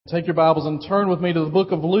Take your Bibles and turn with me to the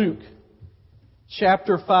book of Luke,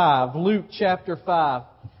 chapter 5. Luke, chapter 5.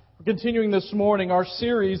 We're continuing this morning our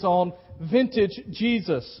series on Vintage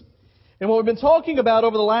Jesus. And what we've been talking about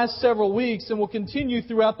over the last several weeks, and will continue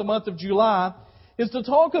throughout the month of July, is to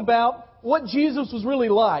talk about what Jesus was really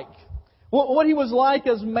like. What He was like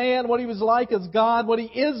as man, what He was like as God, what He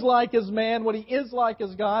is like as man, what He is like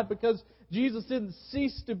as God, because Jesus didn't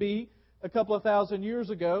cease to be a couple of thousand years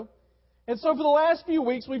ago. And so for the last few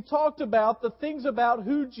weeks, we've talked about the things about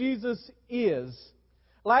who Jesus is.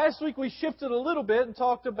 Last week, we shifted a little bit and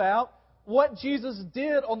talked about what Jesus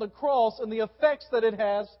did on the cross and the effects that it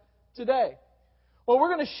has today. Well,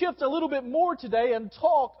 we're going to shift a little bit more today and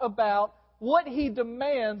talk about what He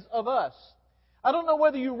demands of us. I don't know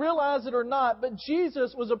whether you realize it or not, but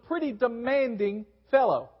Jesus was a pretty demanding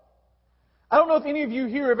fellow. I don't know if any of you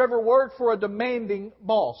here have ever worked for a demanding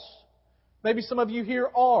boss. Maybe some of you here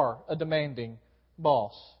are a demanding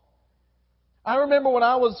boss. I remember when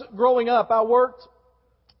I was growing up, I worked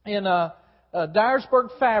in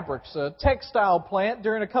Dyersburg Fabrics, a textile plant,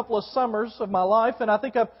 during a couple of summers of my life. And I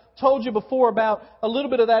think I've told you before about a little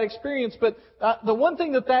bit of that experience. But the one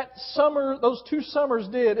thing that summer, those 2 summers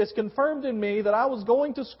did, is confirmed in me that I was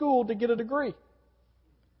going to school to get a degree.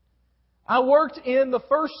 I worked in the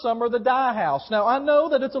first summer, the dye house. Now, I know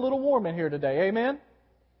that it's a little warm in here today. Amen?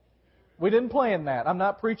 We didn't plan that. I'm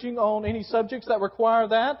not preaching on any subjects that require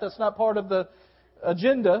that. That's not part of the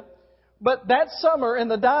agenda. But that summer in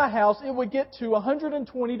the dye house, it would get to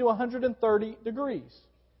 120 to 130 degrees.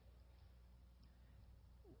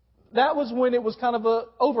 That was when it was kind of an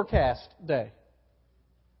overcast day.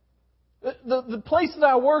 The place that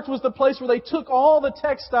I worked was the place where they took all the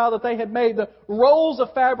textile that they had made, the rolls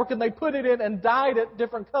of fabric, and they put it in and dyed it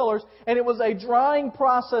different colors. And it was a drying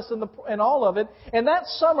process in all of it. And that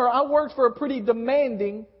summer, I worked for a pretty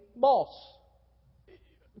demanding boss.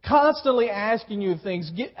 Constantly asking you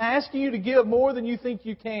things, asking you to give more than you think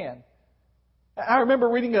you can. I remember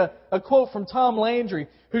reading a quote from Tom Landry,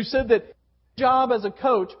 who said that his job as a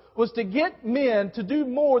coach was to get men to do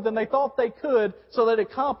more than they thought they could so that they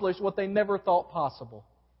accomplished what they never thought possible.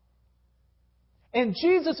 And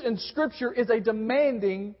Jesus in Scripture is a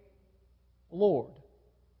demanding Lord.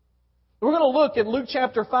 We're going to look at Luke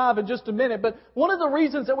chapter 5 in just a minute, but one of the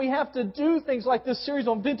reasons that we have to do things like this series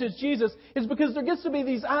on Vintage Jesus is because there gets to be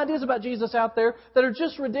these ideas about Jesus out there that are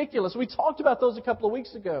just ridiculous. We talked about those a couple of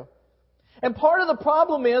weeks ago. And part of the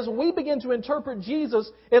problem is we begin to interpret Jesus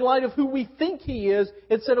in light of who we think He is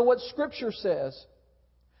instead of what Scripture says.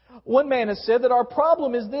 One man has said that our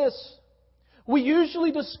problem is this. We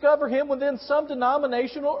usually discover Him within some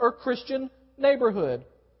denominational or Christian neighborhood.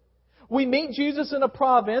 We meet Jesus in a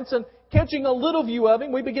province, and catching a little view of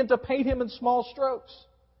Him, we begin to paint Him in small strokes.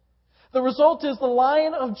 The result is the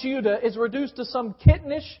Lion of Judah is reduced to some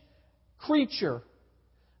kittenish creature,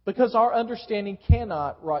 because our understanding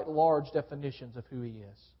cannot write large definitions of who He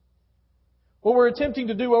is. What we're attempting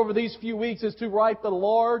to do over these few weeks is to write the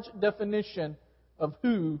large definition of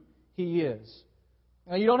who He is.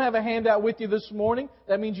 Now, you don't have a handout with you this morning.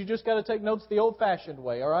 That means you just got to take notes the old-fashioned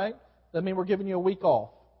way, all right? That means we're giving you a week off.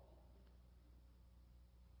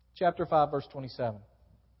 Chapter 5, verse 27.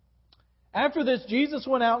 After this, Jesus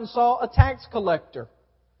went out and saw a tax collector.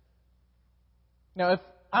 Now, if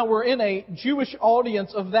I were in a Jewish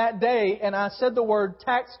audience of that day and I said the word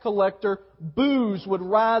tax collector, boos would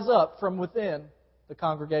rise up from within the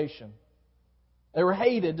congregation. They were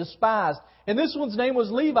hated, despised. And this one's name was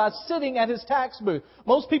Levi, sitting at his tax booth.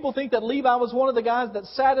 Most people think that Levi was one of the guys that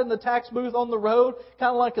sat in the tax booth on the road,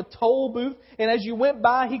 kind of like a toll booth. And as you went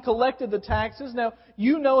by, he collected the taxes. Now,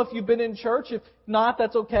 you know if you've been in church. If not,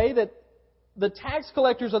 that's okay. That the tax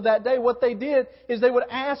collectors of that day, what they did is they would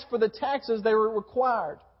ask for the taxes they were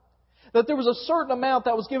required. That there was a certain amount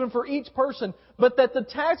that was given for each person, but that the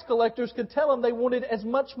tax collectors could tell them they wanted as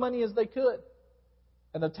much money as they could.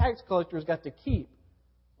 And the tax collectors got to keep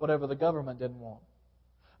whatever the government didn't want.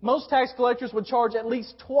 Most tax collectors would charge at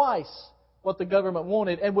least twice what the government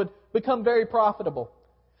wanted and would become very profitable.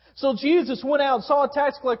 So Jesus went out and saw a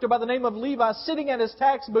tax collector by the name of Levi sitting at his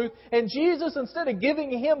tax booth. And Jesus, instead of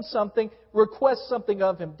giving him something, requests something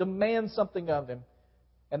of him, demands something of him.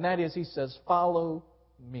 And that is, He says, "Follow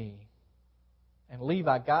me." And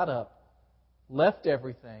Levi got up, left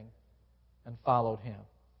everything, and followed Him.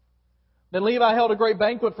 Then Levi held a great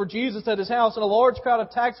banquet for Jesus at his house, and a large crowd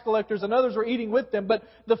of tax collectors and others were eating with them. But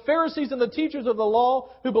the Pharisees and the teachers of the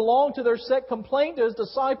law who belonged to their sect complained to His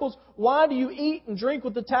disciples, "Why do you eat and drink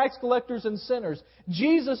with the tax collectors and sinners?"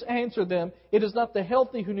 Jesus answered them, "It is not the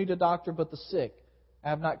healthy who need a doctor, but the sick. I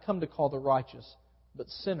have not come to call the righteous, but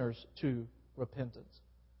sinners to repentance."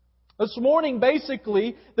 This morning,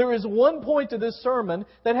 basically, there is one point to this sermon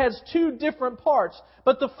that has two different parts.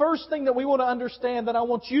 But the first thing that we want to understand, that I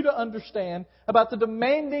want you to understand about the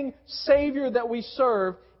demanding Savior that we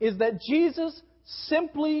serve, is that Jesus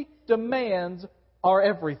simply demands our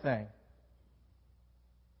everything.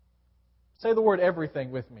 Say the word everything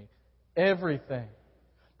with me. Everything.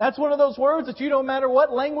 That's one of those words that you don't matter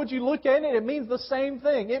what language you look at it means the same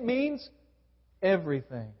thing. It means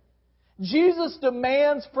everything. Jesus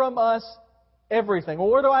demands from us everything.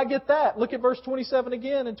 Well, where do I get that? Look at verse 27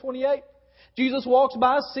 again and 28. Jesus walks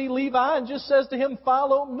by, see Levi, and just says to him,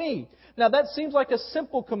 "Follow me." Now that seems like a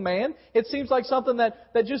simple command. It seems like something that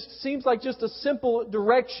just seems like just a simple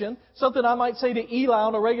direction. Something I might say to Eli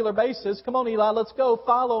on a regular basis. "Come on, Eli, let's go,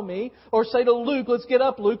 follow me." Or say to Luke, "Let's get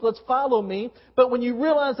up, Luke, let's follow me." But when you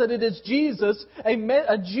realize that it is Jesus,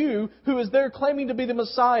 a Jew who is there claiming to be the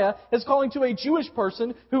Messiah, is calling to a Jewish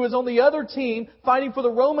person who is on the other team fighting for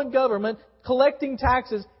the Roman government, collecting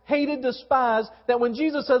taxes, hated, despised, that when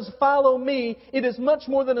Jesus says, "Follow me," it is much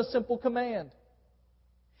more than a simple command.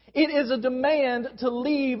 It is a demand to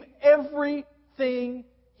leave everything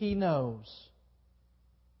he knows.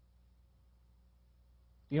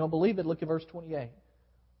 If you don't believe it, look at verse 28.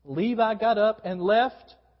 Levi got up and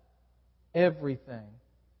left everything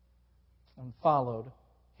and followed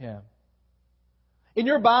him. In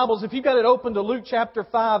your Bibles, if you've got it open to Luke chapter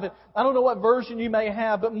 5, I don't know what version you may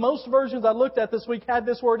have, but most versions I looked at this week had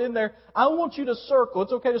this word in there. I want you to circle.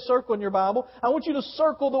 It's okay to circle in your Bible. I want you to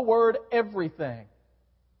circle the word everything.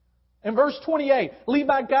 In verse 28,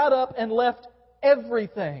 Levi got up and left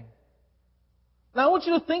everything. Now I want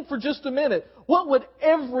you to think for just a minute. What would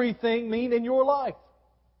everything mean in your life?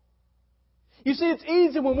 You see, it's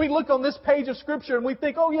easy when we look on this page of Scripture and we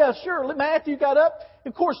think, "Oh yeah, sure, Matthew got up.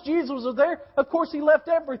 Of course Jesus was there. Of course he left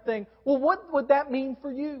everything." Well, what would that mean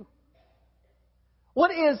for you?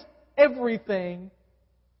 What is everything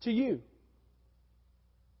to you?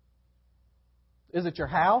 Is it your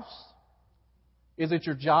house? Is it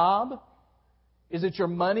your job? Is it your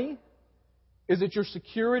money? Is it your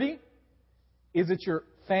security? Is it your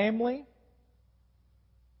family?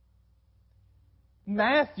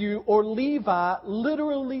 Matthew or Levi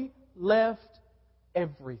literally left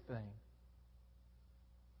everything.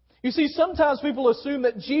 You see, sometimes people assume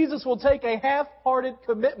that Jesus will take a half-hearted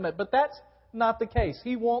commitment, but that's not the case.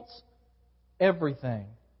 He wants everything.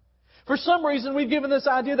 For some reason, we've given this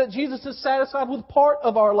idea that Jesus is satisfied with part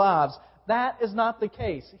of our lives. That is not the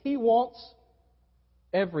case. He wants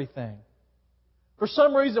everything. For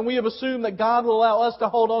some reason, we have assumed that God will allow us to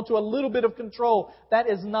hold on to a little bit of control. That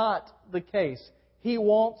is not the case. He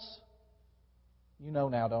wants, you know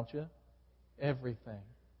now, don't you? Everything.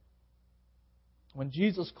 When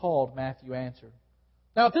Jesus called, Matthew answered.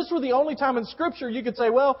 Now, if this were the only time in Scripture, you could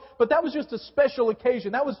say, "Well, but that was just a special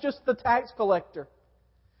occasion. That was just the tax collector."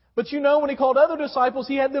 But you know, when He called other disciples,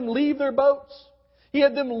 He had them leave their boats. He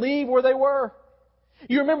had them leave where they were.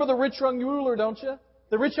 You remember the rich young ruler, don't you?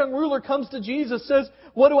 The rich young ruler comes to Jesus, says,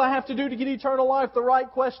 "What do I have to do to get eternal life?" The right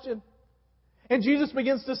question. And Jesus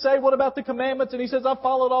begins to say, "What about the commandments?" And he says, "I've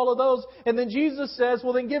followed all of those." And then Jesus says,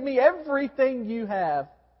 "Well, then give me everything you have.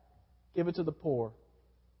 Give it to the poor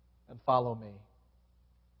and follow me."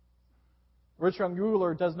 The rich young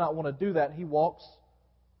ruler does not want to do that. He walks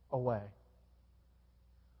away.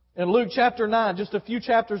 In Luke chapter 9, just a few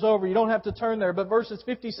chapters over, you don't have to turn there, but verses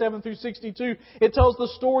 57 through 62, it tells the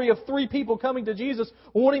story of three people coming to Jesus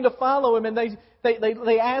wanting to follow Him, and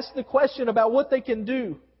they ask the question about what they can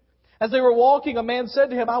do. As they were walking, a man said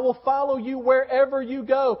to him, "I will follow you wherever you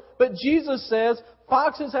go." But Jesus says,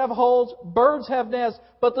 "Foxes have holes, birds have nests,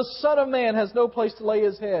 but the Son of Man has no place to lay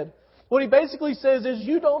His head." What He basically says is,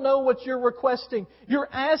 you don't know what you're requesting. You're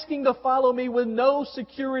asking to follow Me with no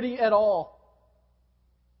security at all.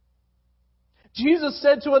 Jesus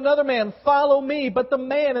said to another man, "Follow me." But the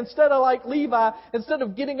man, instead of like Levi, instead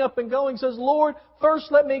of getting up and going, says, "Lord, first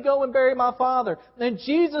let me go and bury my father." And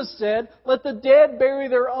Jesus said, "Let the dead bury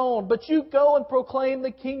their own, but you go and proclaim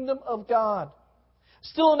the kingdom of God."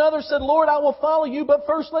 Still another said, "Lord, I will follow you, but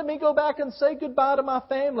first let me go back and say goodbye to my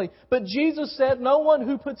family." But Jesus said, "No one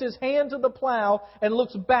who puts his hand to the plow and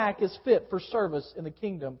looks back is fit for service in the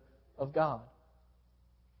kingdom of God."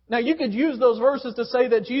 Now, you could use those verses to say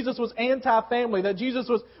that Jesus was anti-family, that Jesus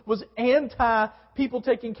was anti-people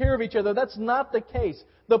taking care of each other. That's not the case.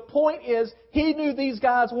 The point is, He knew these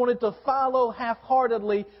guys wanted to follow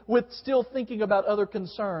half-heartedly with still thinking about other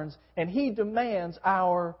concerns. And He demands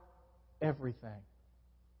our everything.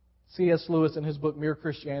 C.S. Lewis, in his book Mere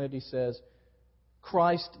Christianity, says,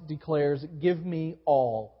 Christ declares, "Give me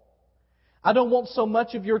all. I don't want so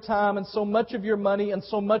much of your time and so much of your money and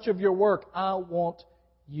so much of your work. I want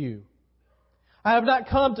you." I have not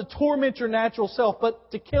come to torment your natural self,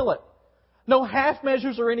 but to kill it. No half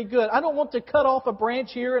measures are any good. I don't want to cut off a branch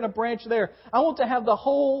here and a branch there. I want to have the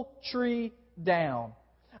whole tree down.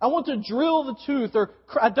 I want to drill the tooth, or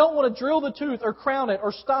I don't want to drill the tooth or crown it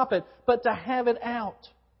or stop it, but to have it out.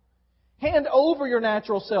 Hand over your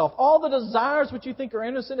natural self, all the desires which you think are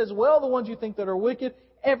innocent, as well the ones you think that are wicked,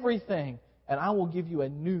 everything, and I will give you a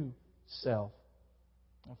new self.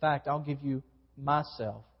 In fact, I'll give you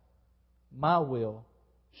myself. My will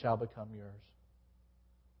shall become yours.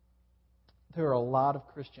 There are a lot of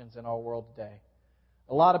Christians in our world today.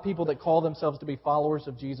 A lot of people that call themselves to be followers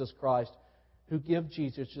of Jesus Christ who give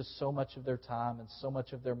Jesus just so much of their time and so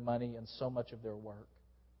much of their money and so much of their work.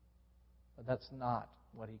 But that's not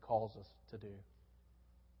what He calls us to do.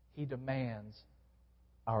 He demands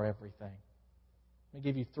our everything. Let me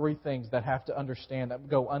give you 3 things that have to understand, that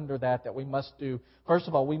go under that we must do. First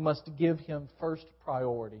of all, we must give Him first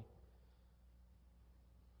priority.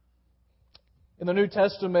 In the New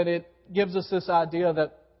Testament, it gives us this idea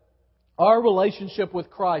that our relationship with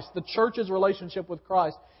Christ, the church's relationship with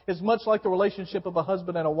Christ, is much like the relationship of a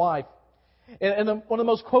husband and a wife. And one of the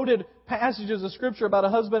most quoted passages of Scripture about a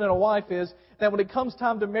husband and a wife is that when it comes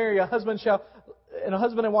time to marry, a husband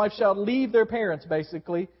and wife shall leave their parents,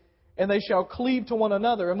 basically, and they shall cleave to one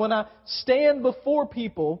another. And when I stand before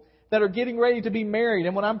people that are getting ready to be married,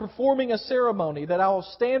 and when I'm performing a ceremony, that I will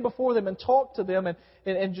stand before them and talk to them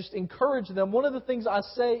and just encourage them, one of the things I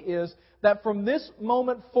say is that from this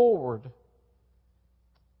moment forward,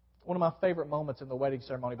 one of my favorite moments in the wedding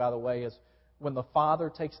ceremony, by the way, is when the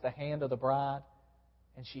father takes the hand of the bride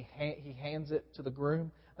and he hands it to the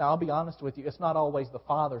groom. Now, I'll be honest with you, it's not always the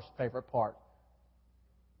father's favorite part.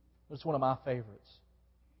 It's one of my favorites.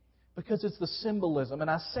 Because it's the symbolism. And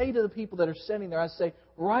I say to the people that are sitting there, I say,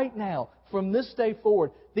 right now, from this day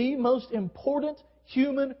forward, the most important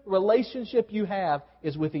human relationship you have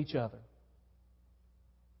is with each other.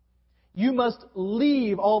 You must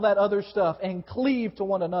leave all that other stuff and cleave to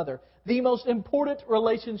one another. The most important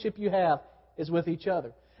relationship you have is with each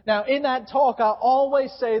other. Now, in that talk, I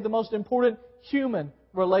always say the most important human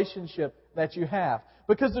relationship that you have.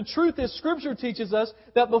 Because the truth is, Scripture teaches us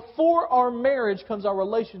that before our marriage comes our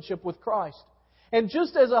relationship with Christ. And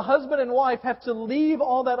just as a husband and wife have to leave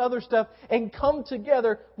all that other stuff and come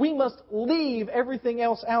together, we must leave everything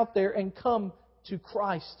else out there and come to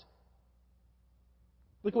Christ.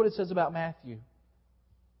 Look what it says about Matthew.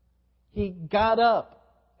 He got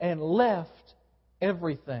up and left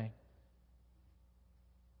everything.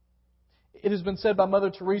 It has been said by Mother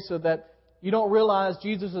Teresa that you don't realize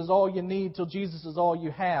Jesus is all you need till Jesus is all you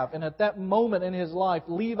have. And at that moment in his life,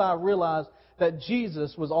 Levi realized that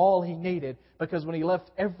Jesus was all he needed, because when he left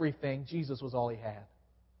everything, Jesus was all he had.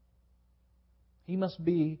 He must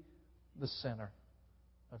be the center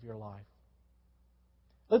of your life.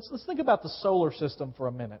 Let's think about the solar system for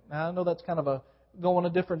a minute. Now, I know that's kind of going a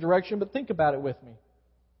different direction, but think about it with me.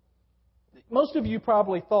 Most of you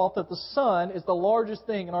probably thought that the sun is the largest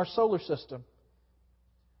thing in our solar system.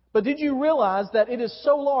 But did you realize that it is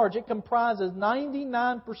so large, it comprises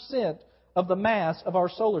 99% of the mass of our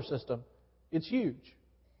solar system? It's huge.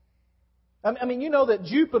 I mean, you know that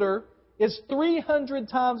Jupiter is 300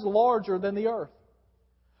 times larger than the Earth.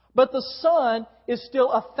 But the sun is still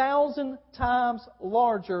 1,000 times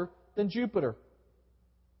larger than Jupiter.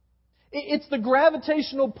 It's the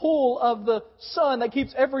gravitational pull of the sun that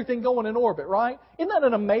keeps everything going in orbit, right? Isn't that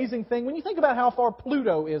an amazing thing? When you think about how far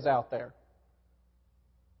Pluto is out there.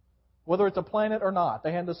 Whether it's a planet or not.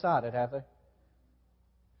 They haven't decided, have they?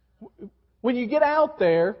 When you get out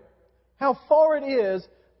there, how far it is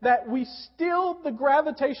that the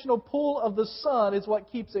gravitational pull of the sun is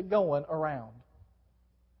what keeps it going around.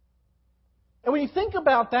 And when you think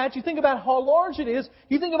about that, you think about how large it is,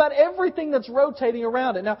 you think about everything that's rotating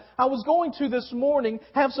around it. Now, I was going to this morning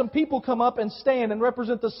have some people come up and stand and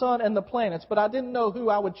represent the sun and the planets, but I didn't know who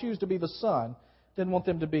I would choose to be the sun. Didn't want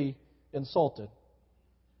them to be insulted.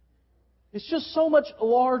 It's just so much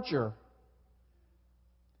larger.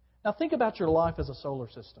 Now think about your life as a solar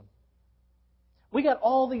system. We got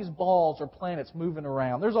all these balls or planets moving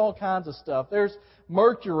around. There's all kinds of stuff. There's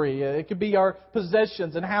Mercury. It could be our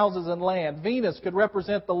possessions and houses and land. Venus could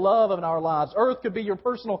represent the love in our lives. Earth could be your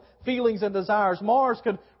personal feelings and desires. Mars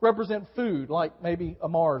could represent food, like maybe a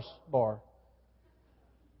Mars bar.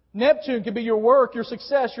 Neptune can be your work, your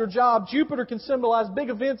success, your job. Jupiter can symbolize big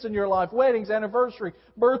events in your life, weddings, anniversary,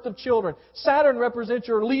 birth of children. Saturn represents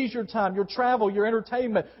your leisure time, your travel, your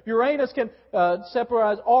entertainment. Uranus can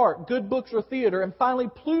symbolize art, good books, or theater. And finally,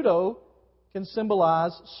 Pluto can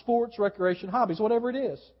symbolize sports, recreation, hobbies, whatever it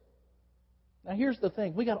is. Now here's the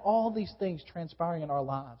thing. We got all these things transpiring in our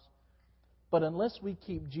lives. But unless we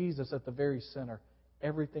keep Jesus at the very center,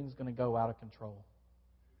 everything's going to go out of control.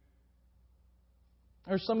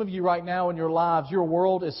 There's some of you right now in your lives, your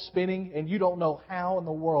world is spinning and you don't know how in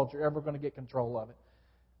the world you're ever going to get control of it.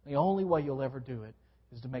 The only way you'll ever do it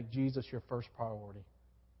is to make Jesus your first priority.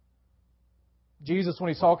 Jesus, when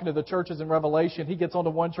He's talking to the churches in Revelation, He gets onto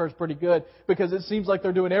one church pretty good because it seems like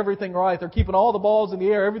they're doing everything right. They're keeping all the balls in the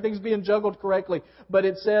air. Everything's being juggled correctly. But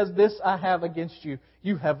it says, "This I have against you.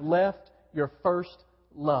 You have left your first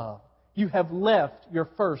love." You have left your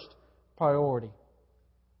first priority.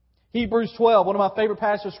 Hebrews 12, one of my favorite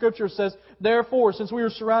passages of Scripture, says, "Therefore, since we are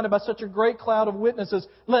surrounded by such a great cloud of witnesses,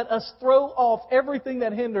 let us throw off everything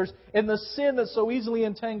that hinders and the sin that so easily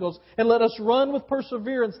entangles, and let us run with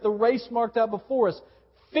perseverance the race marked out before us,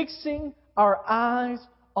 fixing our eyes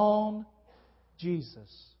on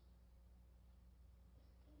Jesus."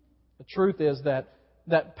 The truth is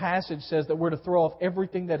that passage says that we're to throw off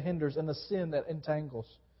everything that hinders and the sin that entangles.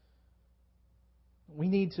 We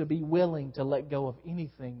need to be willing to let go of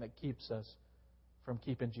anything that keeps us from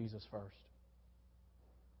keeping Jesus first.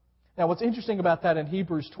 Now, what's interesting about that in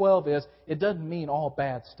Hebrews 12 is it doesn't mean all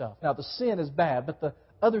bad stuff. Now, the sin is bad, but the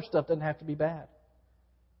other stuff doesn't have to be bad.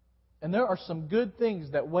 And there are some good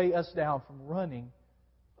things that weigh us down from running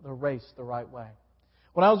the race the right way.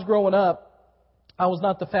 When I was growing up, I was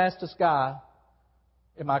not the fastest guy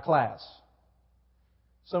in my class.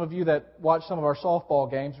 Some of you that watch some of our softball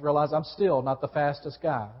games realize I'm still not the fastest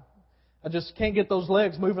guy. I just can't get those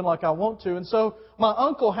legs moving like I want to. And so my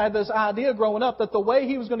uncle had this idea growing up that the way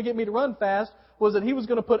he was going to get me to run fast was that he was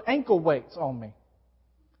going to put ankle weights on me.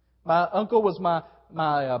 My uncle was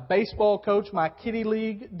my baseball coach, my kiddie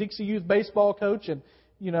league, Dixie Youth baseball coach. And,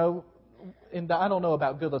 you know, I don't know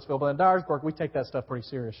about Goodlettsville, but in Dyersburg, we take that stuff pretty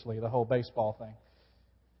seriously, the whole baseball thing.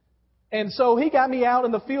 And so he got me out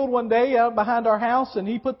in the field one day out behind our house, and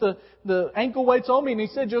he put the ankle weights on me, and he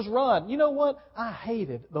said, "Just run." You know what? I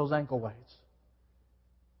hated those ankle weights.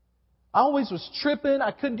 I always was tripping.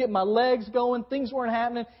 I couldn't get my legs going. Things weren't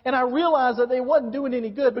happening. And I realized that they wasn't doing any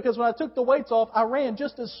good because when I took the weights off, I ran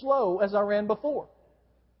just as slow as I ran before.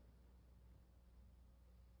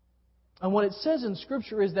 And what it says in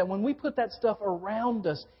Scripture is that when we put that stuff around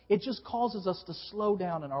us, it just causes us to slow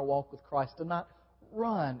down in our walk with Christ, to not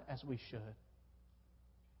run as we should.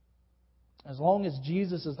 As long as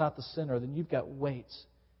Jesus is not the center, then you've got weights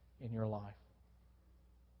in your life.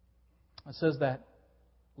 It says that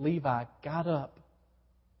Levi got up.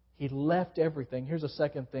 He left everything. Here's a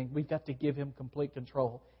second thing. We've got to give him complete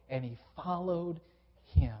control. And he followed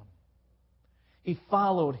him. He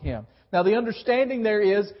followed him. Now the understanding there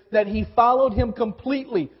is that he followed him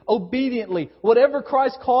completely, obediently. Whatever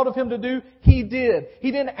Christ called of him to do, he did.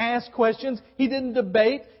 He didn't ask questions. He didn't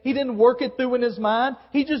debate. He didn't work it through in his mind.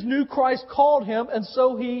 He just knew Christ called him, and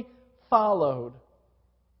so he followed.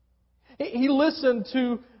 He listened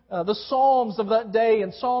to the Psalms of that day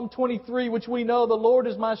in Psalm 23, which we know, "The Lord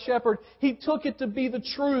is my shepherd." He took it to be the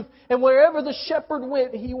truth. And wherever the shepherd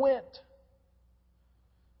went, he went.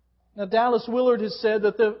 Now, Dallas Willard has said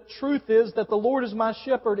that the truth is that "the Lord is my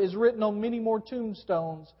shepherd" is written on many more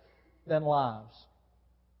tombstones than lives.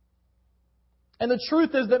 And the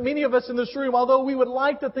truth is that many of us in this room, although we would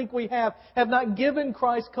like to think we have not given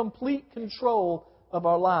Christ complete control of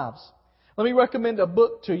our lives. Let me recommend a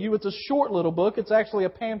book to you. It's a short little book. It's actually a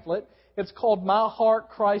pamphlet. It's called "My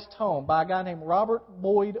Heart, Christ Home" by a guy named Robert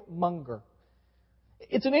Boyd Munger.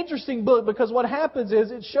 It's an interesting book because what happens is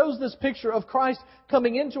it shows this picture of Christ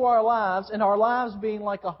coming into our lives and our lives being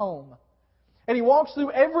like a home. And He walks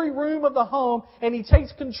through every room of the home and He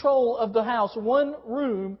takes control of the house, one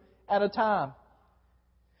room at a time.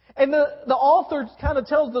 And the author kind of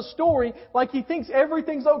tells the story like he thinks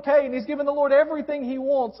everything's okay and he's given the Lord everything He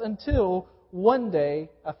wants until one day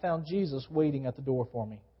I found Jesus waiting at the door for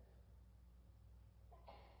me.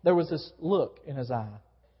 There was this look in His eye.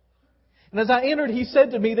 And as I entered, He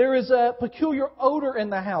said to me, "There is a peculiar odor in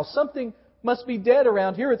the house. Something must be dead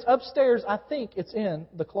around here. It's upstairs. I think it's in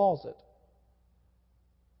the closet."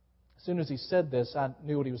 As soon as He said this, I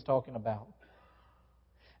knew what He was talking about.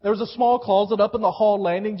 There was a small closet up in the hall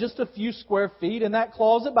landing, just a few square feet. In that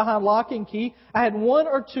closet, behind lock and key, I had one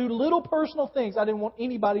or two little personal things I didn't want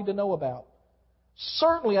anybody to know about.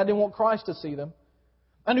 Certainly, I didn't want Christ to see them.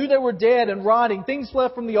 I knew they were dead and rotting, things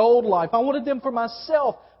left from the old life. I wanted them for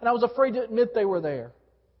myself, and I was afraid to admit they were there.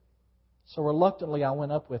 So reluctantly, I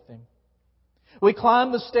went up with Him. We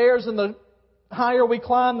climbed the stairs, and the higher we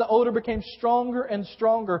climbed, the odor became stronger and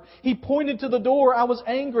stronger. He pointed to the door. I was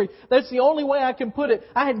angry. That's the only way I can put it.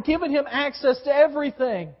 I had given Him access to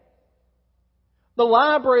everything. The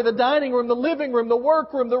library, the dining room, the living room, the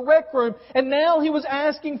workroom, the rec room. And now he was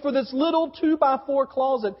asking for this little 2x4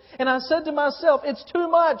 closet. And I said to myself, it's too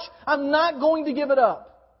much. I'm not going to give it up.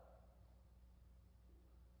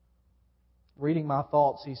 Reading my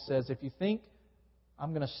thoughts, he says, if you think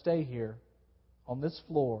I'm going to stay here on this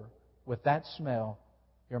floor with that smell,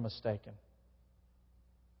 you're mistaken.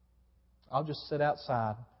 I'll just sit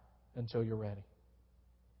outside until you're ready.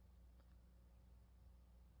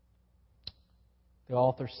 The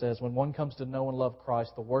author says, when one comes to know and love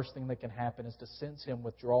Christ, the worst thing that can happen is to sense Him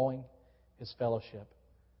withdrawing His fellowship.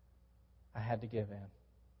 I had to give in.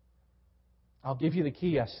 I'll give you the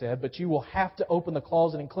key, I said, but you will have to open the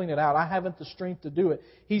closet and clean it out. I haven't the strength to do it.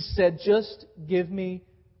 He said, just give me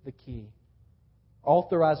the key.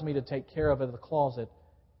 Authorize me to take care of it in the closet,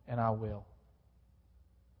 and I will.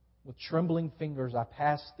 With trembling fingers, I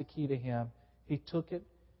passed the key to him. He took it.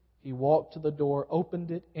 He walked to the door,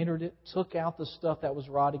 opened it, entered it, took out the stuff that was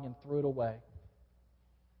rotting and threw it away.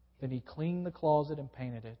 Then he cleaned the closet and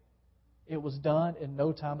painted it. It was done in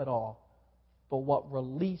no time at all. But what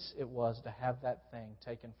release it was to have that thing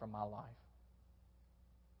taken from my life.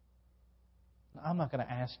 Now, I'm not going to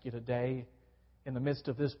ask you today, in the midst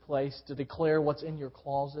of this place, to declare what's in your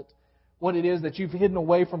closet, what it is that you've hidden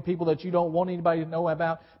away from people that you don't want anybody to know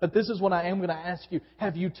about. But this is what I am going to ask you.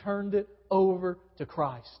 Have you turned it over to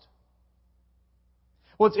Christ?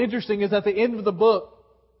 What's interesting is at the end of the book,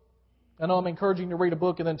 I know I'm encouraging you to read a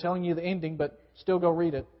book and then telling you the ending, but still go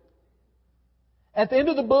read it. At the end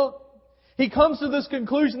of the book, he comes to this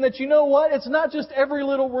conclusion that, you know what? It's not just every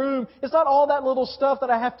little room. It's not all that little stuff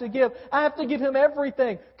that I have to give. I have to give Him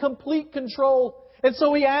everything. Complete control. And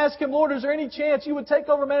so he asked Him, Lord, is there any chance you would take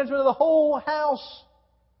over management of the whole house?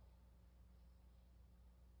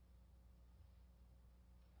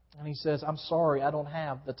 And He says, I'm sorry, I don't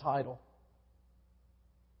have the title.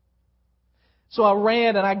 So I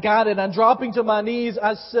ran and I got it. And dropping to my knees,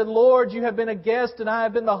 I said, Lord, you have been a guest and I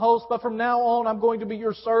have been the host, but from now on I'm going to be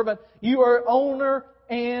your servant. You are owner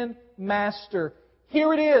and master.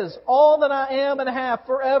 Here it is, all that I am and have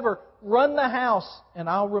forever. Run the house and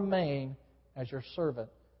I'll remain as your servant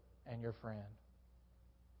and your friend.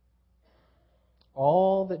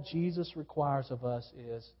 All that Jesus requires of us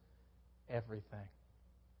is everything.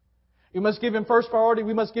 We must give Him first priority.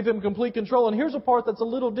 We must give Him complete control. And here's a part that's a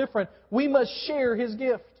little different. We must share His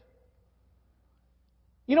gift.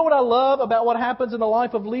 You know what I love about what happens in the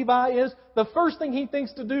life of Levi is the first thing he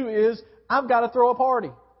thinks to do is, I've got to throw a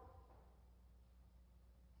party.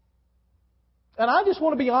 And I just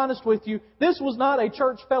want to be honest with you, this was not a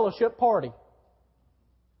church fellowship party.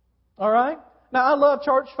 All right? Now, I love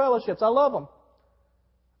church fellowships. I love them.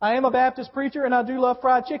 I am a Baptist preacher and I do love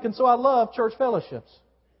fried chicken, so I love church fellowships.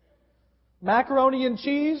 Macaroni and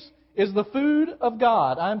cheese is the food of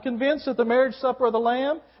God. I'm convinced at the marriage supper of the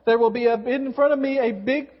Lamb, there will be in front of me a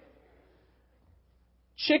big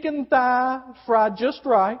chicken thigh fried just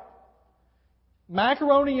right,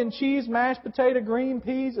 macaroni and cheese, mashed potato, green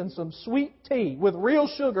peas, and some sweet tea with real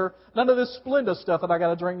sugar. None of this Splenda stuff that I got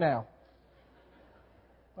to drink now.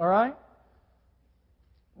 All right?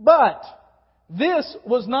 But this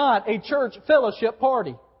was not a church fellowship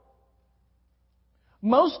party.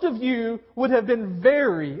 Most of you would have been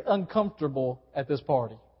very uncomfortable at this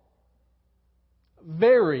party.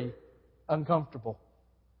 Very uncomfortable.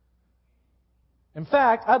 In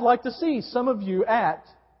fact, I'd like to see some of you at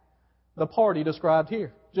the party described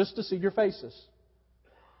here, just to see your faces.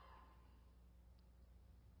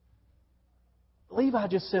 Levi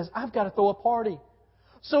just says, I've got to throw a party.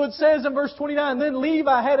 So it says in verse 29, then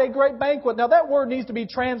Levi had a great banquet. Now that word needs to be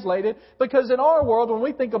translated because in our world, when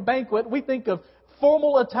we think of banquet, we think of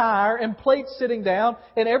formal attire and plates sitting down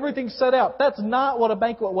and everything set out. That's not what a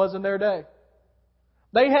banquet was in their day.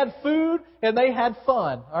 They had food and they had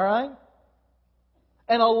fun, all right?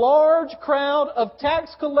 And a large crowd of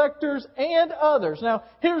tax collectors and others. Now,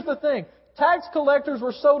 here's the thing. Tax collectors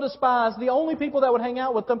were so despised, the only people that would hang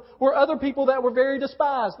out with them were other people that were very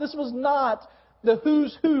despised. This was not the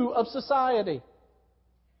who's who of society.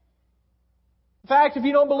 In fact, if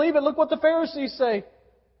you don't believe it, look what the Pharisees say.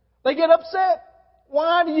 They get upset.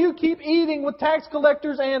 Why do you keep eating with tax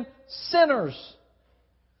collectors and sinners?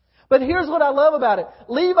 But here's what I love about it.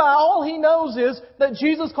 Levi, all he knows is that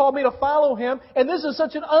Jesus called me to follow Him, and this is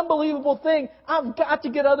such an unbelievable thing. I've got to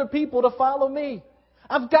get other people to follow me.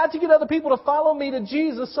 I've got to get other people to follow me to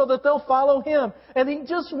Jesus so that they'll follow Him. And he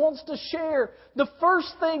just wants to share. The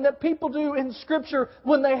first thing that people do in Scripture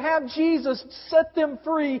when they have Jesus set them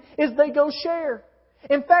free is they go share.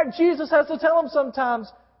 In fact, Jesus has to tell them sometimes,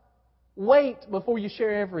 wait before you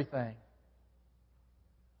share everything.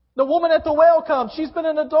 The woman at the well comes. She's been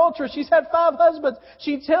an adulteress. She's had 5 husbands.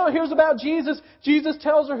 She hears about Jesus. Jesus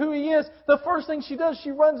tells her who He is. The first thing she does,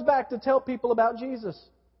 she runs back to tell people about Jesus.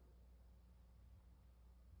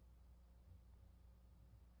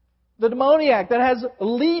 The demoniac that has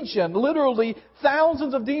legion, literally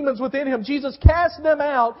thousands of demons within him, Jesus casts them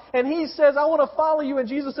out and he says, I want to follow you. And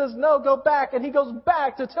Jesus says, no, go back. And he goes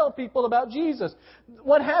back to tell people about Jesus.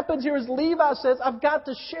 What happens here is Levi says, I've got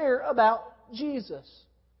to share about Jesus.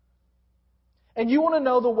 And you want to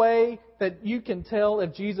know the way that you can tell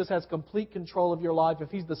if Jesus has complete control of your life, if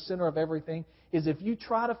He's the center of everything, is if you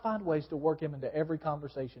try to find ways to work Him into every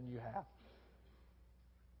conversation you have.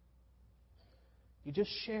 You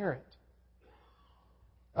just share it.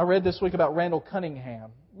 I read this week about Randall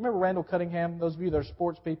Cunningham. Remember Randall Cunningham? Those of you that are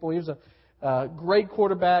sports people. He was a great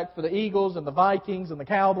quarterback for the Eagles and the Vikings and the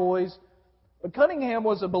Cowboys. But Cunningham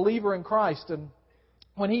was a believer in Christ. And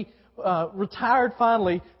when he retired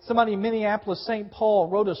finally, somebody in Minneapolis, St. Paul,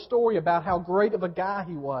 wrote a story about how great of a guy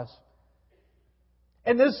he was.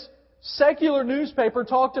 And this secular newspaper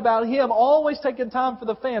talked about him always taking time for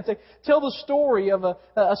the fans. They tell the story of a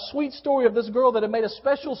sweet story of this girl that had made a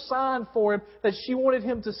special sign for him that she wanted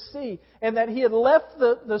him to see. And that he had left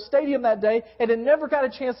the stadium that day and had never got a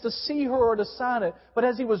chance to see her or to sign it. But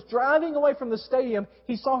as he was driving away from the stadium,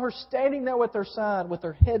 he saw her standing there with her sign, with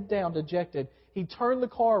her head down, dejected. He turned the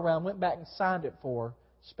car around, went back and signed it for her,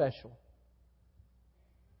 special.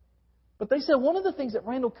 But they said one of the things that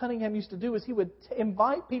Randall Cunningham used to do is he would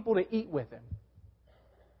invite people to eat with him.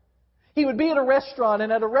 He would be at a restaurant,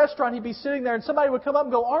 and at a restaurant he'd be sitting there, and somebody would come up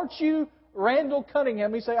and go, "Aren't you Randall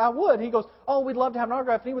Cunningham?" He'd say, "I would." He goes, "Oh, we'd love to have an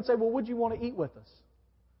autograph." And he would say, "Well, would you want to eat with us?"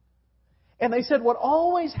 And they said what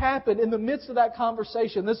always happened in the midst of that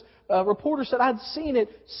conversation, this reporter said, I'd seen it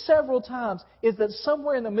several times, is that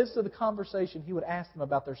somewhere in the midst of the conversation he would ask them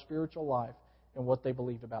about their spiritual life and what they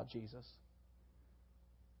believed about Jesus.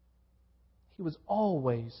 He was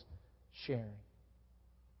always sharing.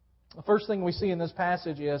 The first thing we see in this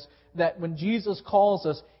passage is that when Jesus calls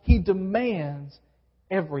us, He demands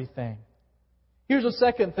everything. Here's a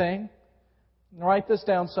second thing. Write this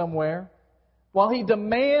down somewhere. While He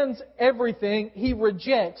demands everything, He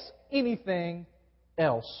rejects anything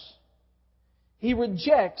else. He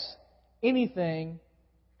rejects anything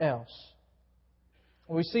else.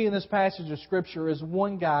 What we see in this passage of Scripture is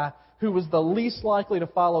one guy who was the least likely to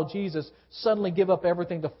follow Jesus suddenly give up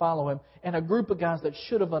everything to follow Him, and a group of guys that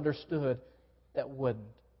should have understood that wouldn't.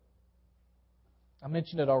 I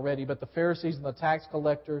mentioned it already, but the Pharisees and the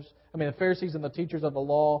the Pharisees and the teachers of the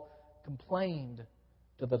law complained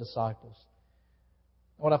to the disciples.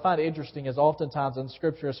 What I find interesting is oftentimes in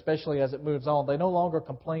Scripture, especially as it moves on, they no longer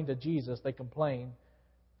complain to Jesus, they complain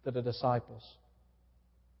to the disciples.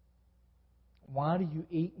 Why do you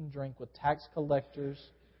eat and drink with tax collectors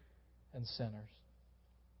and sinners?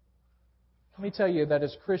 Let me tell you that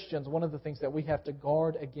as Christians, one of the things that we have to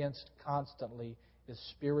guard against constantly is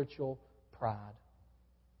spiritual pride.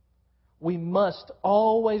 We must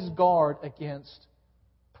always guard against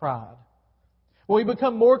pride. When we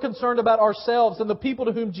become more concerned about ourselves and the people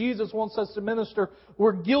to whom Jesus wants us to minister,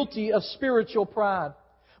 we're guilty of spiritual pride.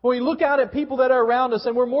 When we look out at people that are around us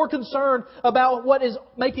and we're more concerned about what is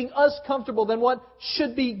making us comfortable than what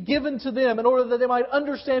should be given to them in order that they might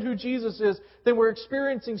understand who Jesus is, then we're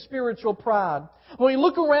experiencing spiritual pride. When we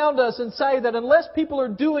look around us and say that unless people are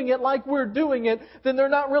doing it like we're doing it, then they're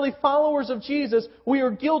not really followers of Jesus, we are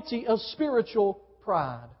guilty of spiritual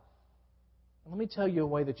pride. Let me tell you a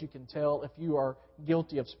way that you can tell if you are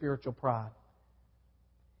guilty of spiritual pride.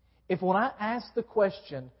 If when I ask the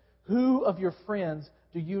question, who of your friends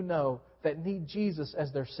do you know that need Jesus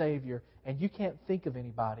as their Savior, and you can't think of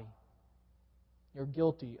anybody, you're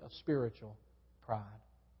guilty of spiritual pride.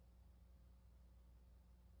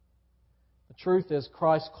 The truth is,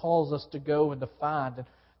 Christ calls us to go and to find, and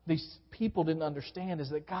these people didn't understand,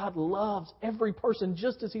 is that God loves every person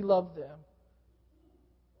just as He loved them.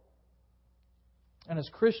 And as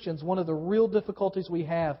Christians, one of the real difficulties we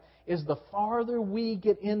have is the farther we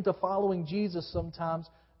get into following Jesus sometimes,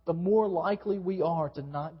 the more likely we are to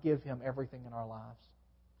not give Him everything in our lives.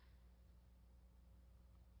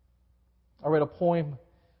 I read a poem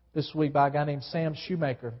this week by a guy named Sam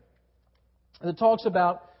Shoemaker that talks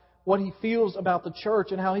about what he feels about the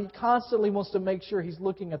church and how he constantly wants to make sure he's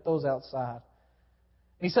looking at those outside.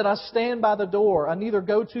 He said, I stand by the door. I neither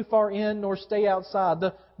go too far in nor stay outside.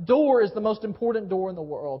 The door is the most important door in the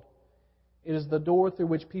world. It is the door through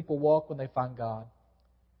which people walk when they find God.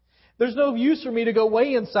 There's no use for me to go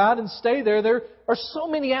way inside and stay there. There are so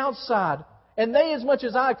many outside, and they, as much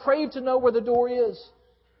as I, crave to know where the door is.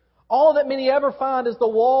 All that many ever find is the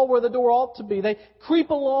wall where the door ought to be. They creep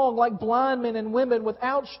along like blind men and women with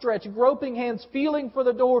outstretched, groping hands, feeling for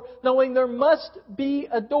the door, knowing there must be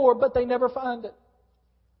a door, but they never find it.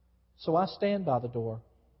 So I stand by the door.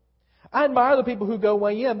 I admire the people who go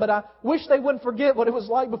way in, but I wish they wouldn't forget what it was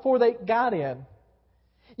like before they got in.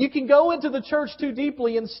 You can go into the church too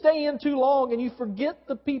deeply and stay in too long, and you forget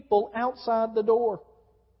the people outside the door.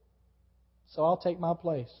 So I'll take my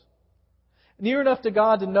place. Near enough to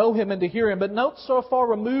God to know Him and to hear Him, but not so far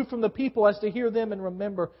removed from the people as to hear them and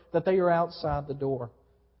remember that they are outside the door.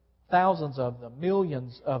 Thousands of them,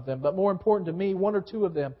 millions of them, but more important to me, 1 or 2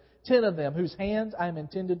 of them, 10 of them, whose hands I am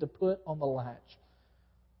intended to put on the latch.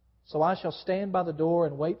 So I shall stand by the door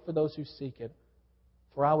and wait for those who seek it,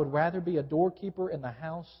 for I would rather be a doorkeeper in the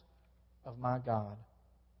house of my God.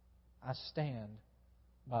 I stand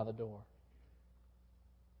by the door.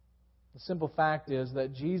 The simple fact is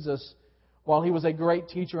that Jesus, while He was a great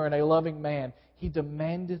teacher and a loving man, He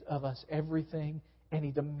demanded of us everything, and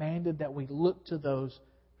He demanded that we look to those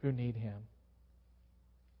who need Him.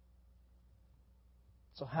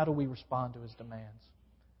 So how do we respond to His demands?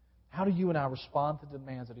 How do you and I respond to the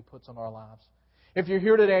demands that He puts on our lives? If you're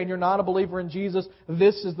here today and you're not a believer in Jesus,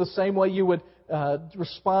 this is the same way you would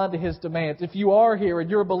respond to His demands. If you are here and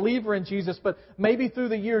you're a believer in Jesus, but maybe through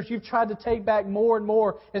the years you've tried to take back more and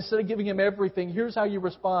more instead of giving Him everything, here's how you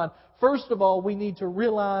respond. First of all, we need to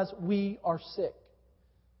realize we are sick.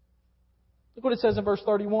 Look what it says in verse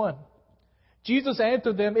 31. Jesus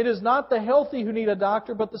answered them, "It is not the healthy who need a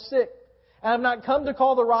doctor, but the sick. I have not come to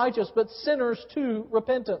call the righteous, but sinners to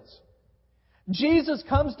repentance." Jesus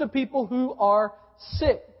comes to people who are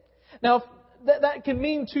sick. Now, that can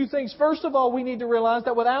mean 2 things. First of all, we need to realize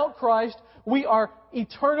that without Christ, we are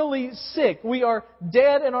eternally sick. We are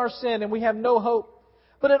dead in our sin and we have no hope.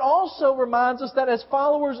 But it also reminds us that as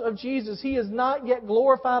followers of Jesus, He has not yet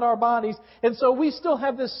glorified our bodies. And so we still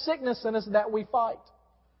have this sickness in us that we fight.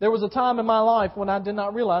 There was a time in my life when I did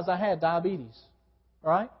not realize I had diabetes.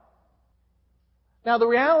 Right? Now, the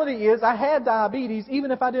reality is I had diabetes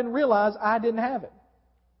even if I didn't realize I didn't have it.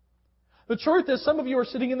 The truth is some of you are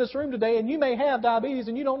sitting in this room today and you may have diabetes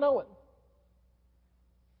and you don't know it.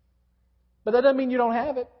 But that doesn't mean you don't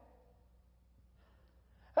have it.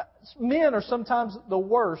 Men are sometimes the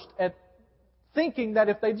worst at thinking that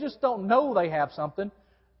if they just don't know they have something,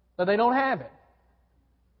 that they don't have it.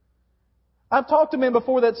 I've talked to men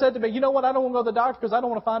before that said to me, "You know what, I don't want to go to the doctor because I don't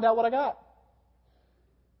want to find out what I got."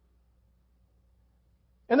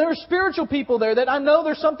 And there are spiritual people there that I know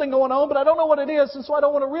there's something going on, but I don't know what it is, and so I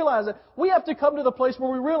don't want to realize it. We have to come to the place where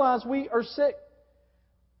we realize we are sick.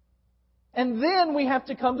 And then we have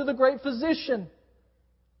to come to the great physician.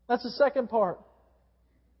 That's the second part.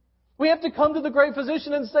 We have to come to the great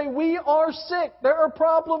physician and say, we are sick. There are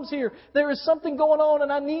problems here. There is something going on,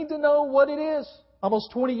 and I need to know what it is.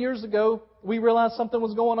 Almost 20 years ago, we realized something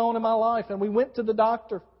was going on in my life, and we went to the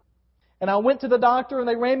doctor. And I went to the doctor and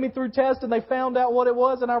they ran me through tests and they found out what it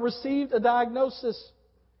was and I received a diagnosis.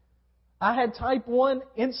 I had type 1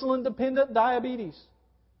 insulin-dependent diabetes.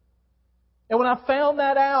 And when I found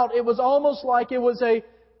that out, it was almost like it was a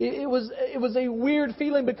weird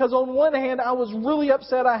feeling because on one hand I was really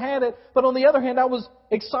upset I had it, but on the other hand I was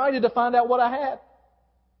excited to find out what I had.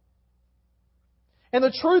 And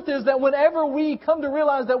the truth is that whenever we come to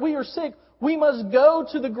realize that we are sick, we must go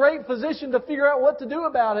to the great physician to figure out what to do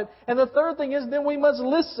about it. And the third thing is then we must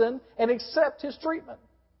listen and accept His treatment.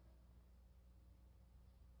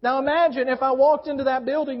 Now imagine if I walked into that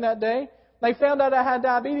building that day, they found out I had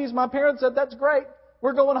diabetes, my parents said, "That's great,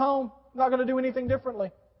 we're going home. I'm not going to do anything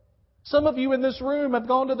differently." Some of you in this room have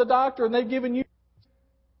gone to the doctor and they've given you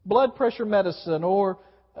blood pressure medicine or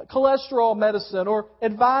cholesterol medicine or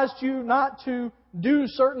advised you not to do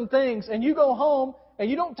certain things. And you go home and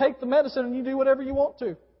you don't take the medicine and you do whatever you want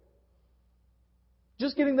to.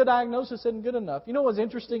 Just getting the diagnosis isn't good enough. You know what's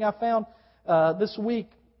interesting? I found this week,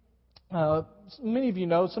 many of you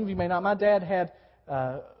know, some of you may not, my dad had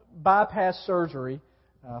bypass surgery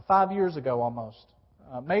 5 years ago almost.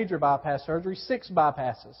 Major bypass surgery, 6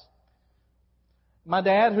 bypasses. My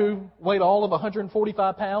dad, who weighed all of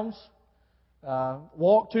 145 pounds,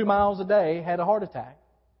 walked 2 miles a day, had a heart attack.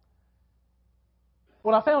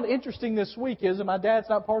 What I found interesting this week is, and my dad's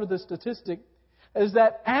not part of this statistic, is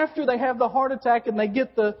that after they have the heart attack and they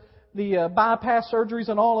get the bypass surgeries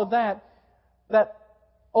and all of that, that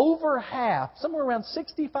over half, somewhere around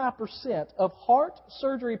 65% of heart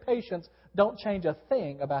surgery patients don't change a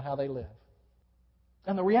thing about how they live.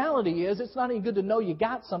 And the reality is, it's not any good to know you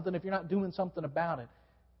got something if you're not doing something about it.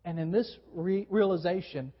 And in this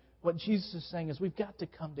realization, what Jesus is saying is we've got to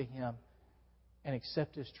come to Him and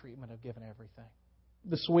accept His treatment of giving everything.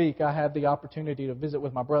 This week I had the opportunity to visit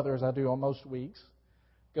with my brother, as I do on most weeks.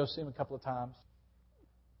 Go see him a couple of times.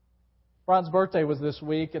 Brian's birthday was this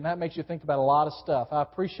week, and that makes you think about a lot of stuff. I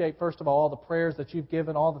appreciate, first of all the prayers that you've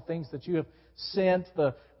given, all the things that you have sent,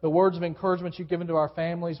 the words of encouragement you've given to our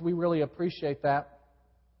families. We really appreciate that.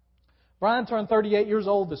 Brian turned 38 years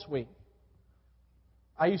old this week.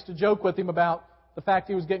 I used to joke with him about the fact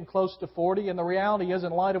he was getting close to 40, and the reality is,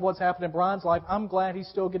 in light of what's happened in Brian's life, I'm glad he's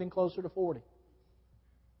still getting closer to 40.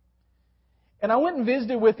 And I went and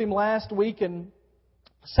visited with him last week and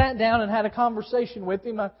sat down and had a conversation with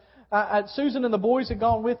him. Susan and the boys had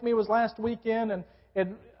gone with me. It was last weekend,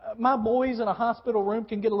 and my boys in a hospital room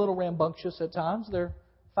can get a little rambunctious at times. They're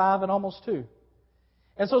 5 and almost 2.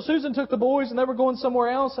 And so Susan took the boys, and they were going somewhere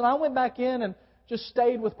else, and I went back in and just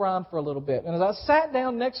stayed with Brian for a little bit. And as I sat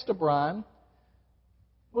down next to Brian,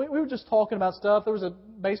 we were just talking about stuff. There was a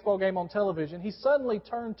baseball game on television. He suddenly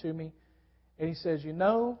turned to me, and he says, "You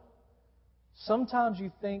know, sometimes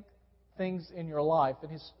you think things in your life,"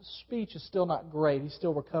 and his speech is still not great. He's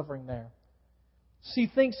still recovering there. So you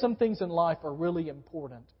think some things in life are really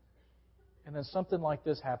important, and then something like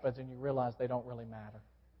this happens and you realize they don't really matter.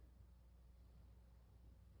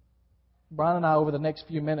 Brian and I, over the next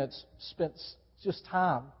few minutes, spent just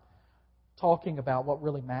time talking about what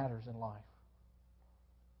really matters in life.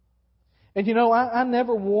 And you know, I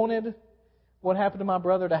never wanted what happened to my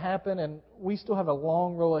brother to happen, and we still have a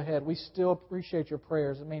long road ahead. We still appreciate your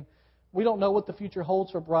prayers. I mean, we don't know what the future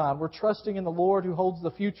holds for Brian. We're trusting in the Lord who holds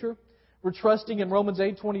the future. We're trusting in Romans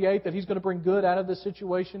 8:28 that He's going to bring good out of this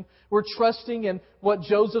situation. We're trusting in what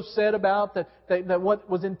Joseph said about that what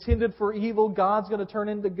was intended for evil, God's going to turn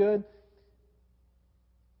into good.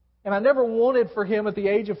 And I never wanted for him at the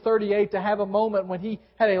age of 38 to have a moment when he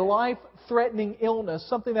had a life-threatening illness,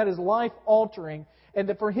 something that is life-altering, and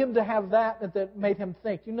that for him to have that made him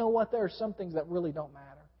think, you know what, there are some things that really don't matter.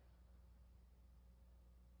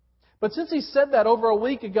 But since he said that over a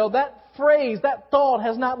week ago, that phrase, that thought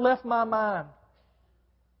has not left my mind.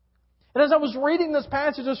 And as I was reading this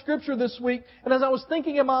passage of Scripture this week, and as I was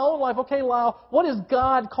thinking in my own life, okay, Lyle, what is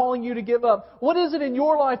God calling you to give up? What is it in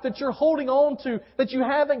your life that you're holding on to that you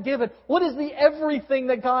haven't given? What is the everything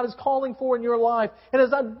that God is calling for in your life? And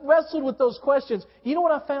as I wrestled with those questions, you know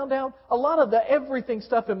what I found out? A lot of the everything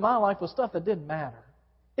stuff in my life was stuff that didn't matter.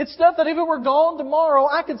 It's stuff that if it were gone tomorrow,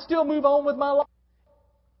 I could still move on with my life.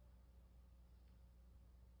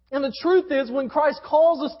 And the truth is, when Christ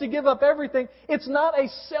calls us to give up everything, it's not a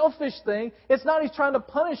selfish thing. It's not He's trying to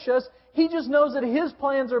punish us. He just knows that His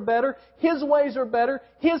plans are better, His ways are better,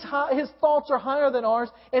 His thoughts are higher than ours,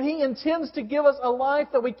 and He intends to give us a life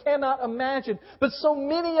that we cannot imagine. But so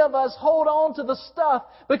many of us hold on to the stuff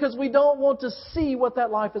because we don't want to see what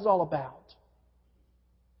that life is all about.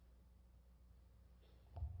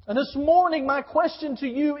 And this morning, my question to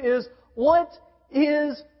you is, what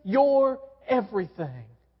is your everything?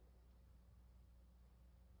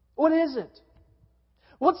 What is it?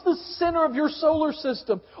 What's the center of your solar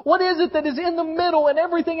system? What is it that is in the middle and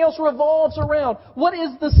everything else revolves around? What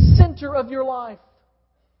is the center of your life?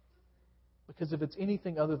 Because if it's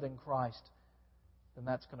anything other than Christ, then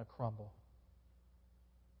that's going to crumble.